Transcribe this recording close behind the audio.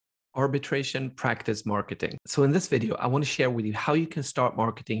Arbitration practice marketing. So in this video, I want to share with you how you can start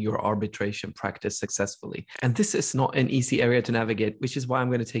marketing your arbitration practice successfully. And this is not an easy area to navigate, which is why I'm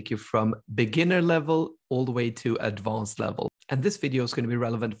going to take you from beginner level all the way to advanced level. And this video is going to be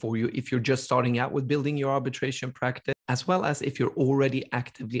relevant for you if you're just starting out with building your arbitration practice, as well as if you're already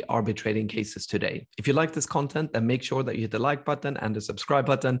actively arbitrating cases today. If you like this content, then make sure that you hit the like button and the subscribe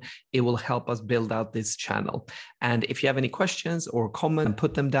button. It will help us build out this channel. And if you have any questions or comments,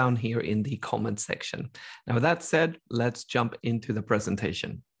 put them down here in the comment section. Now, with that said, let's jump into the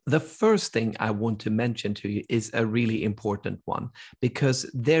presentation. The first thing I want to mention to you is a really important one, because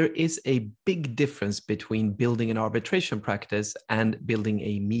there is a big difference between building an arbitration practice and building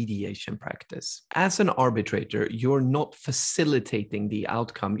a mediation practice. As an arbitrator, you're not facilitating the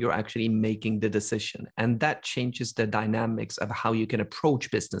outcome, you're actually making the decision. And that changes the dynamics of how you can approach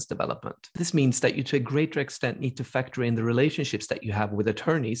business development. This means that you, to a greater extent, need to factor in the relationships that you have with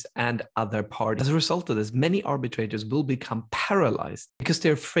attorneys and other parties. As a result of this, many arbitrators will become paralyzed because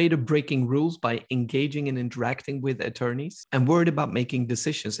they're afraid of breaking rules by engaging and interacting with attorneys and worried about making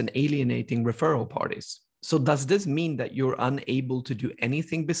decisions and alienating referral parties. So does this mean that you're unable to do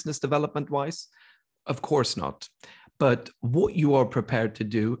anything business development wise? Of course not. But what you are prepared to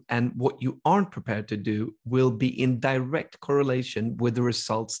do and what you aren't prepared to do will be in direct correlation with the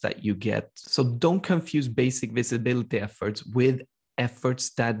results that you get. So don't confuse basic visibility efforts with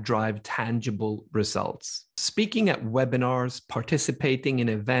efforts that drive tangible results. Speaking at webinars, participating in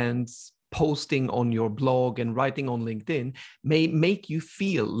events, posting on your blog, and writing on LinkedIn may make you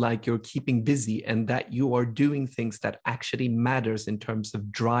feel like you're keeping busy and that you are doing things that actually matters in terms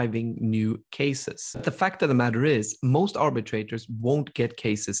of driving new cases. But the fact of the matter is, most arbitrators won't get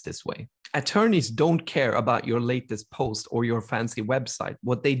cases this way. Attorneys don't care about your latest post or your fancy website.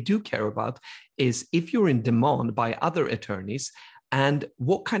 What they do care about is if you're in demand by other attorneys, and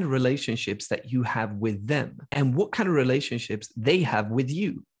what kind of relationships that you have with them and what kind of relationships they have with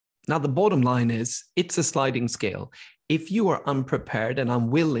you. Now, the bottom line is it's a sliding scale. If you are unprepared and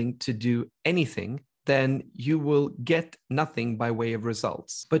unwilling to do anything, then you will get nothing by way of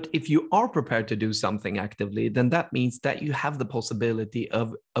results. But if you are prepared to do something actively, then that means that you have the possibility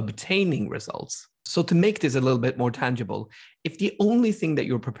of obtaining results. So to make this a little bit more tangible, if the only thing that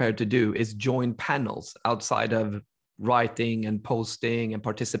you're prepared to do is join panels outside of writing and posting and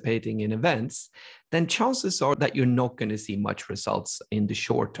participating in events, then chances are that you're not going to see much results in the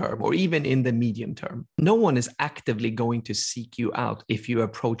short term or even in the medium term. No one is actively going to seek you out if you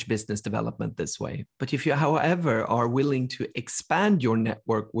approach business development this way. But if you, however, are willing to expand your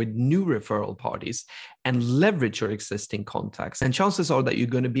network with new referral parties and leverage your existing contacts, then chances are that you're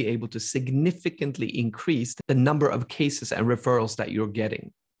going to be able to significantly increase the number of cases and referrals that you're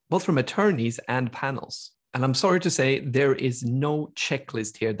getting, both from attorneys and panels. And I'm sorry to say, there is no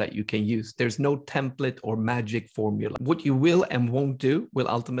checklist here that you can use. There's no template or magic formula. What you will and won't do will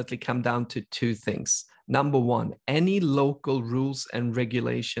ultimately come down to two things. Number one, any local rules and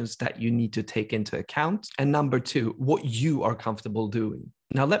regulations that you need to take into account. And number two, what you are comfortable doing.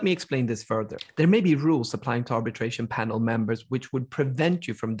 Now, let me explain this further. There may be rules applying to arbitration panel members which would prevent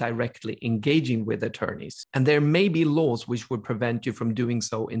you from directly engaging with attorneys. And there may be laws which would prevent you from doing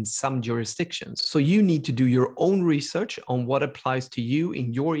so in some jurisdictions. So you need to do your own research on what applies to you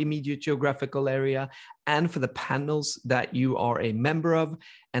in your immediate geographical area and for the panels that you are a member of.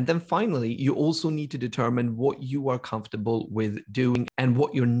 And then finally, you also need to determine what you are comfortable with doing and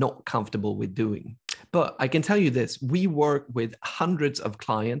what you're not comfortable with doing. But I can tell you this, we work with hundreds of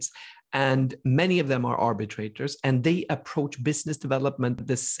clients and many of them are arbitrators, and they approach business development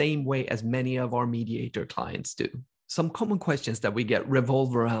the same way as many of our mediator clients do. Some common questions that we get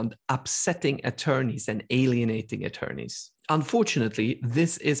revolve around upsetting attorneys and alienating attorneys. Unfortunately,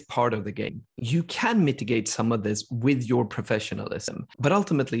 this is part of the game. You can mitigate some of this with your professionalism, but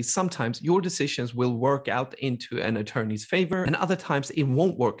ultimately, sometimes your decisions will work out into an attorney's favor, and other times it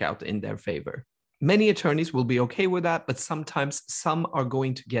won't work out in their favor. Many attorneys will be okay with that, but sometimes some are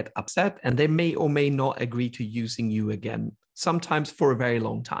going to get upset and they may or may not agree to using you again, sometimes for a very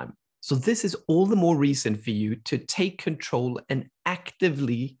long time. So this is all the more reason for you to take control and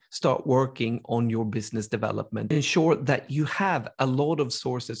actively start working on your business development. Ensure that you have a lot of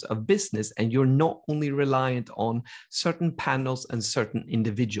sources of business and you're not only reliant on certain panels and certain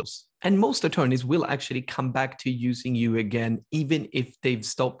individuals. And most attorneys will actually come back to using you again, even if they've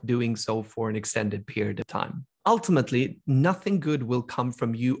stopped doing so for an extended period of time. Ultimately, nothing good will come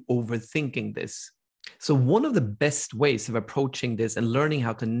from you overthinking this. So one of the best ways of approaching this and learning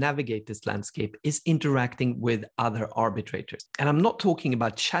how to navigate this landscape is interacting with other arbitrators. And I'm not talking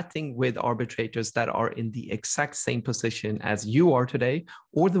about chatting with arbitrators that are in the exact same position as you are today,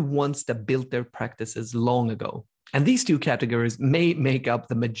 or the ones that built their practices long ago. And these two categories may make up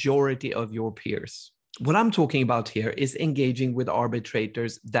the majority of your peers. What I'm talking about here is engaging with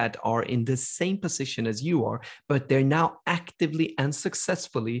arbitrators that are in the same position as you are, but they're now actively and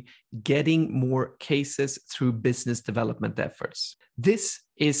successfully getting more cases through business development efforts. This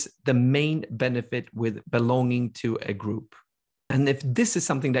is the main benefit with belonging to a group. And if this is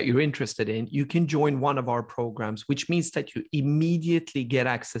something that you're interested in, you can join one of our programs, which means that you immediately get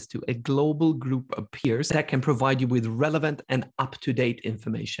access to a global group of peers that can provide you with relevant and up-to-date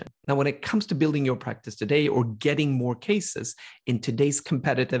information. Now, when it comes to building your practice today or getting more cases in today's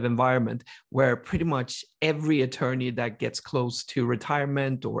competitive environment, where pretty much every attorney that gets close to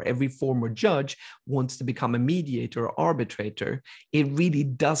retirement or every former judge wants to become a mediator or arbitrator, it really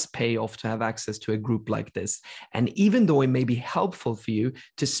does pay off to have access to a group like this. And even though it may be helpful for you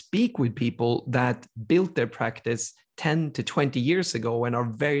to speak with people that built their practice 10 to 20 years ago and are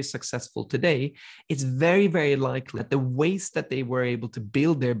very successful today, it's very, very likely that the ways that they were able to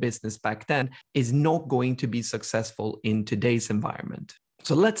build their business back then is not going to be successful in today's environment.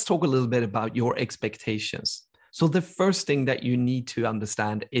 So let's talk a little bit about your expectations. So the first thing that you need to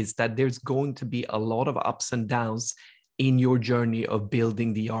understand is that there's going to be a lot of ups and downs in your journey of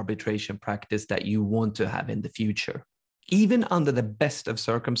building the arbitration practice that you want to have in the future. Even under the best of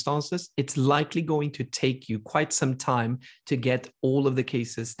circumstances, it's likely going to take you quite some time to get all of the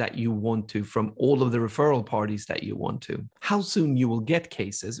cases that you want to from all of the referral parties that you want to. How soon you will get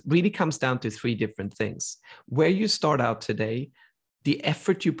cases really comes down to three different things: where you start out today, the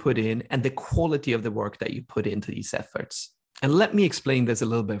effort you put in, and the quality of the work that you put into these efforts. And let me explain this a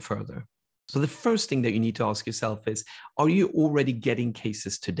little bit further. So the first thing that you need to ask yourself is, are you already getting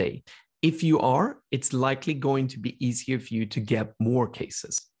cases today? If you are, it's likely going to be easier for you to get more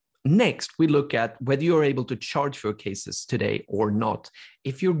cases. Next, we look at whether you're able to charge for cases today or not.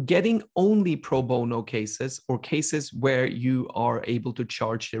 If you're getting only pro bono cases or cases where you are able to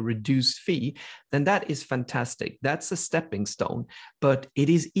charge a reduced fee, then that is fantastic. That's a stepping stone. But it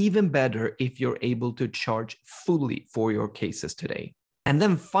is even better if you're able to charge fully for your cases today. And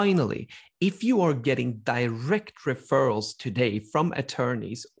then finally, if you are getting direct referrals today from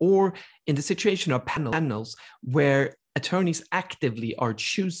attorneys, or in the situation of panels where attorneys actively are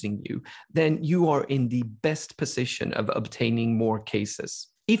choosing you, then you are in the best position of obtaining more cases.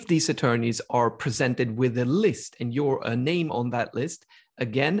 If these attorneys are presented with a list and you're a name on that list,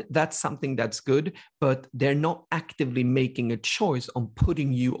 again, that's something that's good, but they're not actively making a choice on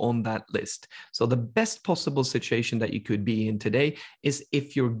putting you on that list. So the best possible situation that you could be in today is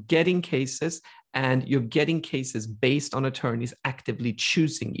if you're getting cases and you're getting cases based on attorneys actively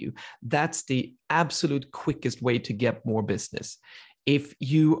choosing you. That's the absolute quickest way to get more business. If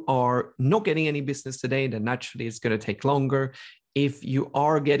you are not getting any business today, then naturally it's going to take longer. If you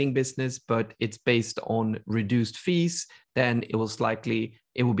are getting business, but it's based on reduced fees, then it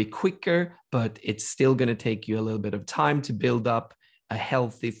will be quicker, but it's still going to take you a little bit of time to build up a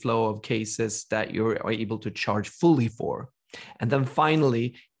healthy flow of cases that you're able to charge fully for. And then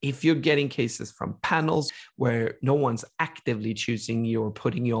finally, if you're getting cases from panels where no one's actively choosing you or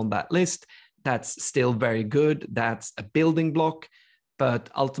putting you on that list, that's still very good. That's a building block. But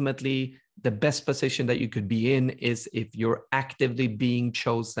ultimately, the best position that you could be in is if you're actively being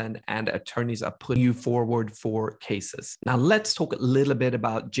chosen and attorneys are putting you forward for cases. Now, let's talk a little bit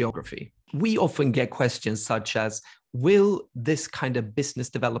about geography. We often get questions such as, will this kind of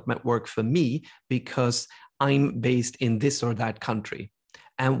business development work for me because I'm based in this or that country?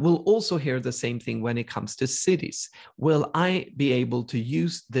 And we'll also hear the same thing when it comes to cities. Will I be able to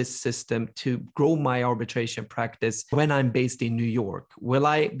use this system to grow my arbitration practice when I'm based in New York? Will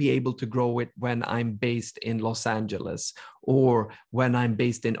I be able to grow it when I'm based in Los Angeles, or when I'm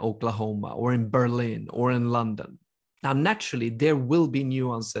based in Oklahoma, or in Berlin, or in London? Now, naturally, there will be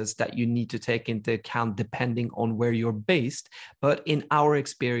nuances that you need to take into account depending on where you're based. But in our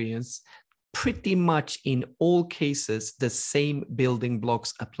experience, pretty much in all cases, the same building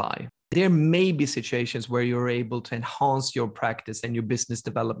blocks apply. There may be situations where you're able to enhance your practice and your business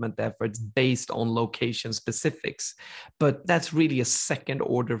development efforts based on location specifics, but that's really a second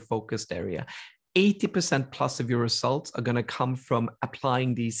order focused area. 80% plus of your results are going to come from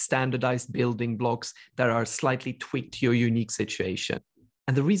applying these standardized building blocks that are slightly tweaked to your unique situation.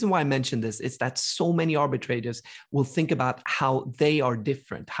 And the reason why I mention this is that so many arbitrators will think about how they are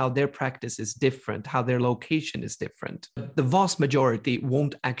different, how their practice is different, how their location is different. The vast majority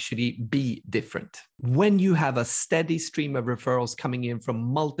won't actually be different. When you have a steady stream of referrals coming in from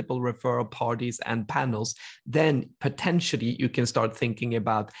multiple referral parties and panels, then potentially you can start thinking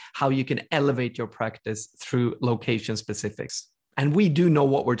about how you can elevate your practice through location specifics. And we do know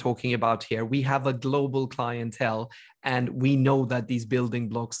what we're talking about here. We have a global clientele, and we know that these building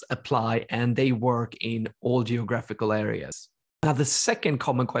blocks apply and they work in all geographical areas. Now, the second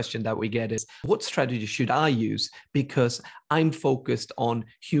common question that we get is, what strategy should I use? Because I'm focused on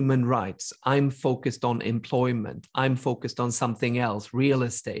human rights. I'm focused on employment. I'm focused on something else, real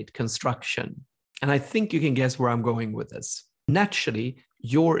estate, construction. And I think you can guess where I'm going with this. Naturally,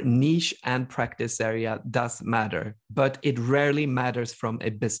 your niche and practice area does matter, but it rarely matters from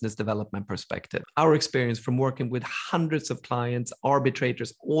a business development perspective. Our experience from working with hundreds of clients,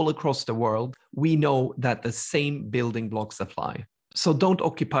 arbitrators all across the world, we know that the same building blocks apply. So don't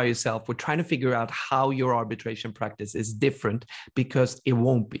occupy yourself with trying to figure out how your arbitration practice is different, because it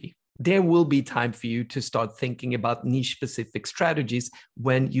won't be. There will be time for you to start thinking about niche-specific strategies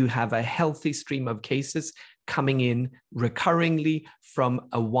when you have a healthy stream of cases coming in recurringly from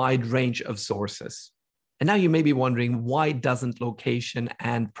a wide range of sources. And now you may be wondering, why doesn't location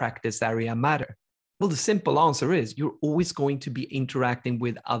and practice area matter? Well, the simple answer is you're always going to be interacting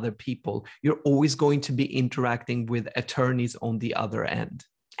with other people. You're always going to be interacting with attorneys on the other end.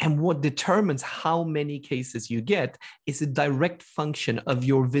 And what determines how many cases you get is a direct function of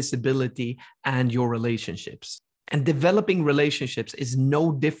your visibility and your relationships. And developing relationships is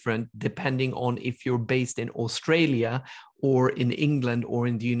no different depending on if you're based in Australia or in England or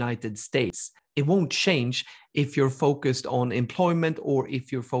in the United States. It won't change if you're focused on employment or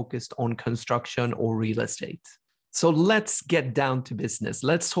if you're focused on construction or real estate. So let's get down to business.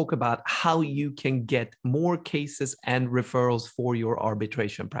 Let's talk about how you can get more cases and referrals for your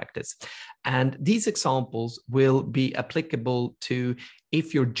arbitration practice. And these examples will be applicable to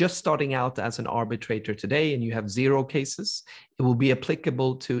if you're just starting out as an arbitrator today and you have 0 cases. It will be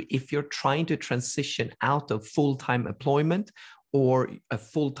applicable to if you're trying to transition out of full-time employment or a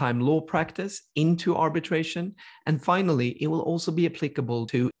full-time law practice into arbitration. And finally, it will also be applicable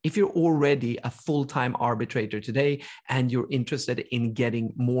to if you're already a full-time arbitrator today and you're interested in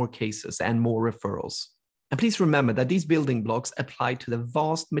getting more cases and more referrals. And please remember that these building blocks apply to the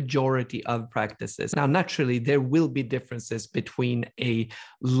vast majority of practices. Now, naturally, there will be differences between a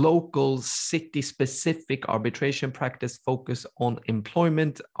local city-specific arbitration practice focused on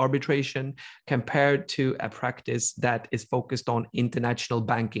employment arbitration compared to a practice that is focused on international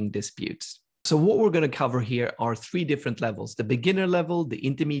banking disputes. So what we're going to cover here are 3 different levels: the beginner level, the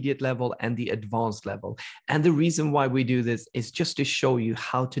intermediate level, and the advanced level. And the reason why we do this is just to show you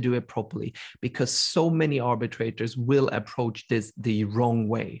how to do it properly, because so many arbitrators will approach this the wrong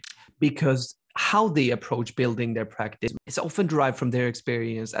way, because how they approach building their practice is often derived from their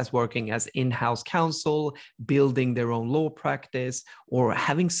experience as working as in-house counsel, building their own law practice, or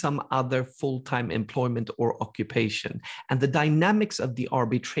having some other full-time employment or occupation. And the dynamics of the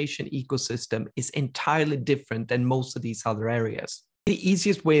arbitration ecosystem is entirely different than most of these other areas. The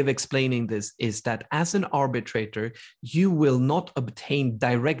easiest way of explaining this is that as an arbitrator, you will not obtain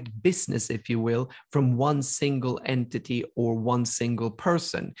direct business, if you will, from one single entity or one single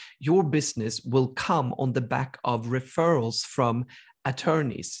person. Your business will come on the back of referrals from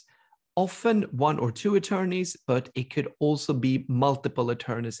attorneys. Often 1 or 2 attorneys, but it could also be multiple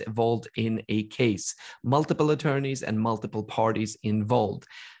attorneys involved in a case, multiple attorneys and multiple parties involved.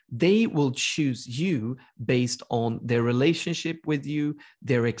 They will choose you based on their relationship with you,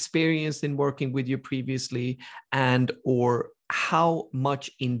 their experience in working with you previously, and or how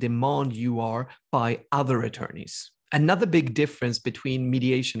much in demand you are by other attorneys. Another big difference between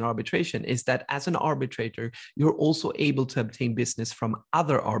mediation and arbitration is that as an arbitrator, you're also able to obtain business from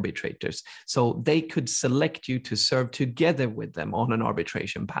other arbitrators. So they could select you to serve together with them on an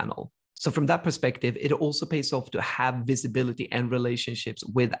arbitration panel. So from that perspective, it also pays off to have visibility and relationships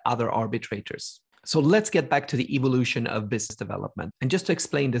with other arbitrators. So let's get back to the evolution of business development. And just to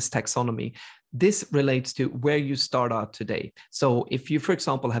explain this taxonomy, this relates to where you start out today. So if you, for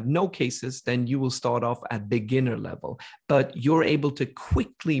example, have no cases, then you will start off at beginner level, but you're able to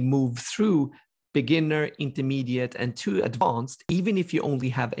quickly move through beginner, intermediate, and to advanced, even if you only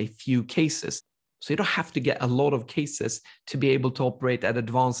have a few cases. So you don't have to get a lot of cases to be able to operate at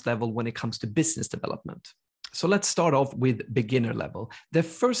advanced level when it comes to business development. So let's start off with beginner level. The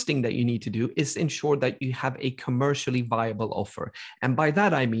first thing that you need to do is ensure that you have a commercially viable offer. And by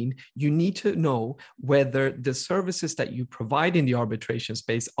that, I mean, you need to know whether the services that you provide in the arbitration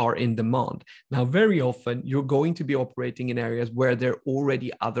space are in demand. Now, very often you're going to be operating in areas where there are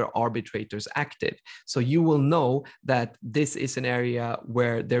already other arbitrators active. So you will know that this is an area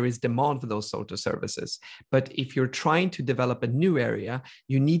where there is demand for those sort of services. But if you're trying to develop a new area,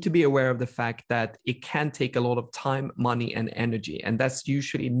 you need to be aware of the fact that it can take a lot of time, money, and energy. And that's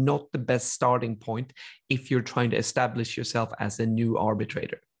usually not the best starting point if you're trying to establish yourself as a new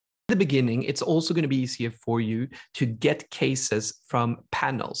arbitrator. In the beginning, it's also going to be easier for you to get cases from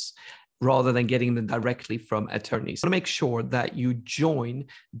panels rather than getting them directly from attorneys. You want to make sure that you join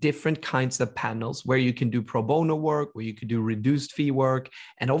different kinds of panels where you can do pro bono work, where you can do reduced fee work.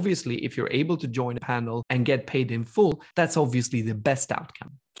 And obviously, if you're able to join a panel and get paid in full, that's obviously the best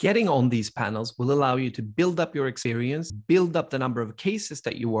outcome. Getting on these panels will allow you to build up your experience, build up the number of cases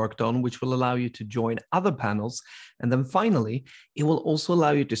that you worked on, which will allow you to join other panels. And then finally, it will also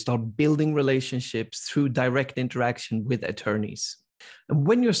allow you to start building relationships through direct interaction with attorneys. And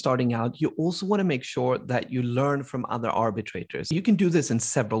when you're starting out, you also want to make sure that you learn from other arbitrators. You can do this in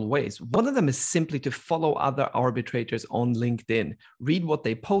several ways. One of them is simply to follow other arbitrators on LinkedIn, read what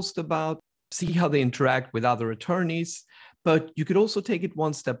they post about, see how they interact with other attorneys. But you could also take it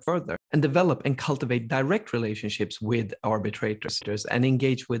one step further and develop and cultivate direct relationships with arbitrators and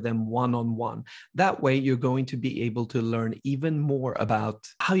engage with them one-on-one. That way, you're going to be able to learn even more about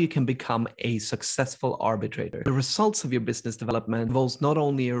how you can become a successful arbitrator. The results of your business development involves not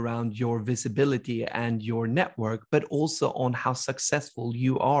only around your visibility and your network, but also on how successful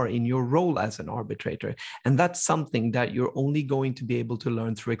you are in your role as an arbitrator. And that's something that you're only going to be able to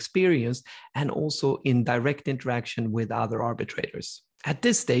learn through experience and also in direct interaction with other arbitrators. At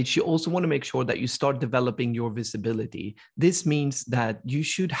this stage, you also want to make sure that you start developing your visibility. This means that you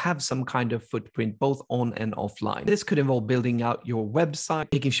should have some kind of footprint both on and offline. This could involve building out your website,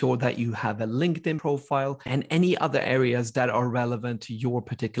 making sure that you have a LinkedIn profile, and any other areas that are relevant to your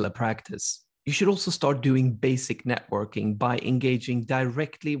particular practice. You should also start doing basic networking by engaging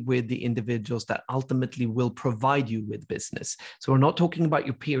directly with the individuals that ultimately will provide you with business. So we're not talking about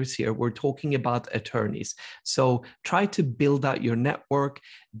your peers here, we're talking about attorneys. So try to build out your network.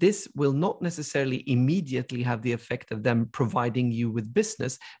 This will not necessarily immediately have the effect of them providing you with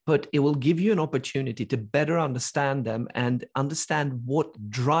business, but it will give you an opportunity to better understand them and understand what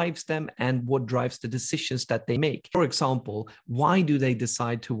drives them and what drives the decisions that they make. For example, why do they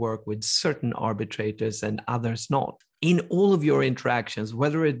decide to work with certain arbitrators and others not? In all of your interactions,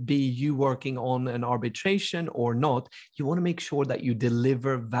 whether it be you working on an arbitration or not, you want to make sure that you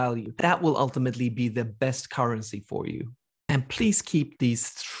deliver value. That will ultimately be the best currency for you. And please keep these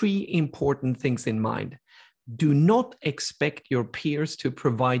three important things in mind. Do not expect your peers to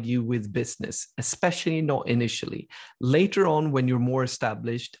provide you with business, especially not initially. Later on, when you're more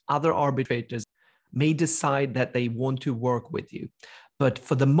established, other arbitrators may decide that they want to work with you. But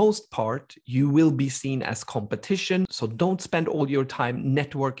for the most part, you will be seen as competition. So don't spend all your time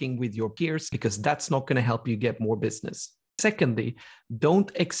networking with your peers because that's not going to help you get more business. Secondly,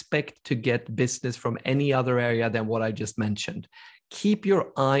 don't expect to get business from any other area than what I just mentioned. Keep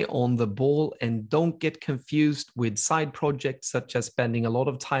your eye on the ball and don't get confused with side projects such as spending a lot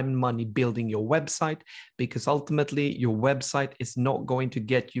of time and money building your website, because ultimately your website is not going to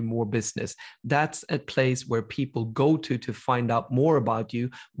get you more business. That's a place where people go to find out more about you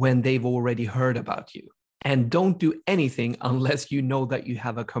when they've already heard about you. And don't do anything unless you know that you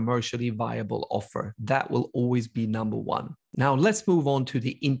have a commercially viable offer. That will always be number one. Now let's move on to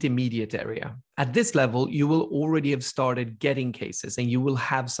the intermediate area. At this level, you will already have started getting cases and you will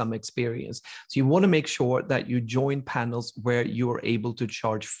have some experience. So you want to make sure that you join panels where you are able to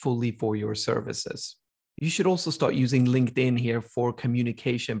charge fully for your services. You should also start using LinkedIn here for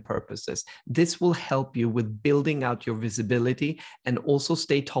communication purposes. This will help you with building out your visibility and also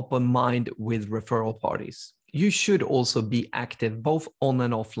stay top of mind with referral parties. You should also be active both on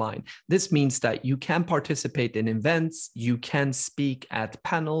and offline. This means that you can participate in events, you can speak at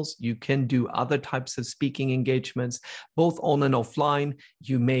panels, you can do other types of speaking engagements, both on and offline.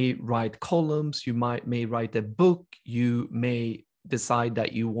 You may write columns, you may write a book, you may decide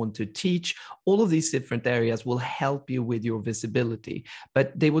that you want to teach. All of these different areas will help you with your visibility,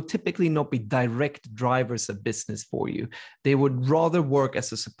 but they will typically not be direct drivers of business for you. They would rather work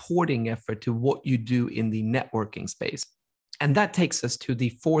as a supporting effort to what you do in the networking space. And that takes us to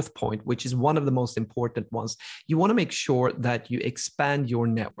the fourth point, which is one of the most important ones. You want to make sure that you expand your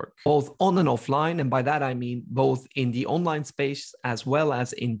network, both on and offline. And by that, I mean both in the online space as well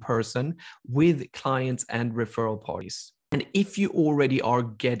as in person with clients and referral parties. And if you already are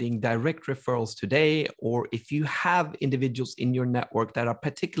getting direct referrals today, or if you have individuals in your network that are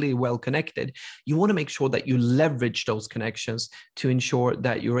particularly well connected, you want to make sure that you leverage those connections to ensure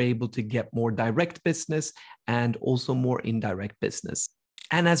that you're able to get more direct business and also more indirect business.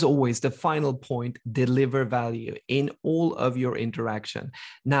 And as always, the final point, deliver value in all of your interaction.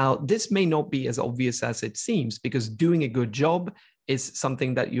 Now, this may not be as obvious as it seems, because doing a good job is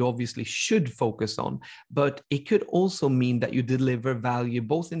something that you obviously should focus on, but it could also mean that you deliver value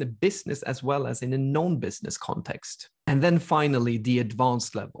both in a business as well as in a non-business context. And then finally, the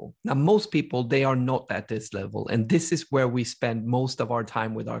advanced level. Now, most people, they are not at this level. And this is where we spend most of our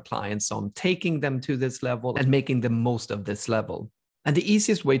time with our clients, on taking them to this level and making the most of this level. And the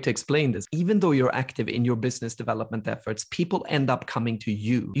easiest way to explain this, even though you're active in your business development efforts, people end up coming to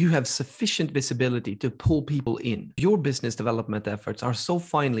you. You have sufficient visibility to pull people in. Your business development efforts are so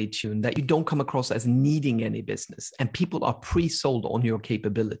finely tuned that you don't come across as needing any business, and people are pre-sold on your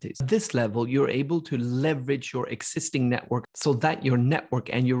capabilities. At this level, you're able to leverage your existing network so that your network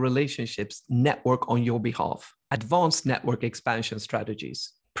and your relationships network on your behalf. Advanced network expansion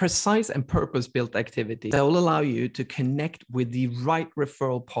strategies. Precise and purpose-built activities that will allow you to connect with the right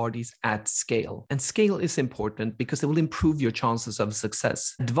referral parties at scale. And scale is important because it will improve your chances of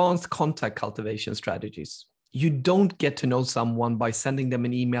success. Advanced contact cultivation strategies. You don't get to know someone by sending them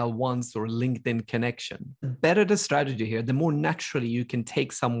an email once or a LinkedIn connection. The better the strategy here, the more naturally you can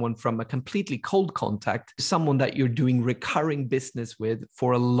take someone from a completely cold contact to someone that you're doing recurring business with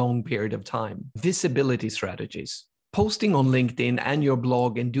for a long period of time. Visibility strategies. Posting on LinkedIn and your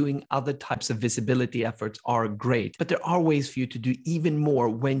blog and doing other types of visibility efforts are great, but there are ways for you to do even more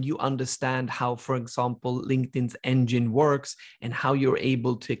when you understand how, for example, LinkedIn's engine works and how you're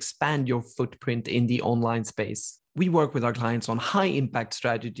able to expand your footprint in the online space. We work with our clients on high impact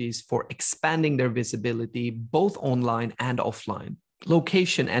strategies for expanding their visibility, both online and offline.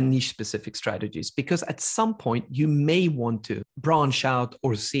 Location and niche specific strategies, because at some point you may want to branch out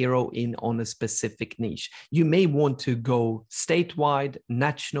or zero in on a specific niche. You may want to go statewide,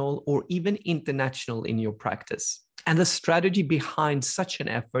 national, or even international in your practice. And the strategy behind such an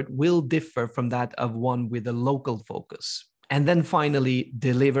effort will differ from that of one with a local focus. And then finally,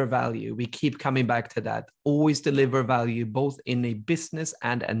 deliver value. We keep coming back to that. Always deliver value, both in a business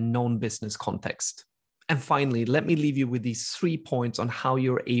and a non-business context. And finally, let me leave you with these 3 points on how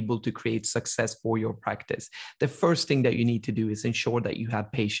you're able to create success for your practice. The first thing that you need to do is ensure that you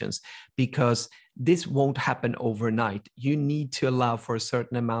have patience, because this won't happen overnight. You need to allow for a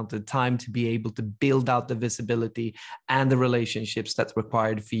certain amount of time to be able to build out the visibility and the relationships that's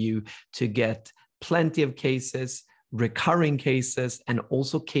required for you to get plenty of cases, recurring cases, and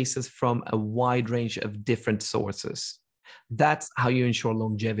also cases from a wide range of different sources. That's how you ensure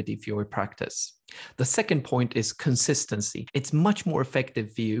longevity for your practice. The second point is consistency. It's much more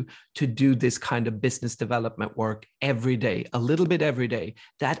effective for you to do this kind of business development work every day, a little bit every day.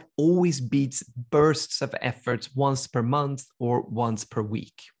 That always beats bursts of efforts once per month or once per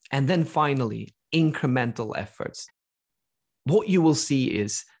week. And then finally, incremental efforts. What you will see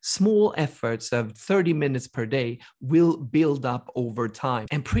is small efforts of 30 minutes per day will build up over time.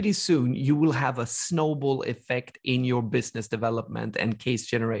 And pretty soon you will have a snowball effect in your business development and case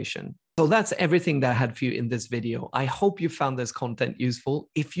generation. So that's everything that I had for you in this video. I hope you found this content useful.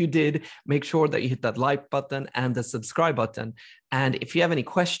 If you did, make sure that you hit that like button and the subscribe button. And if you have any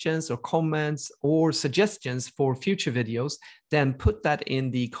questions or comments or suggestions for future videos, then put that in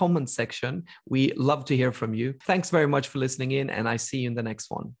the comment section. We love to hear from you. Thanks very much for listening in, and I see you in the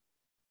next one.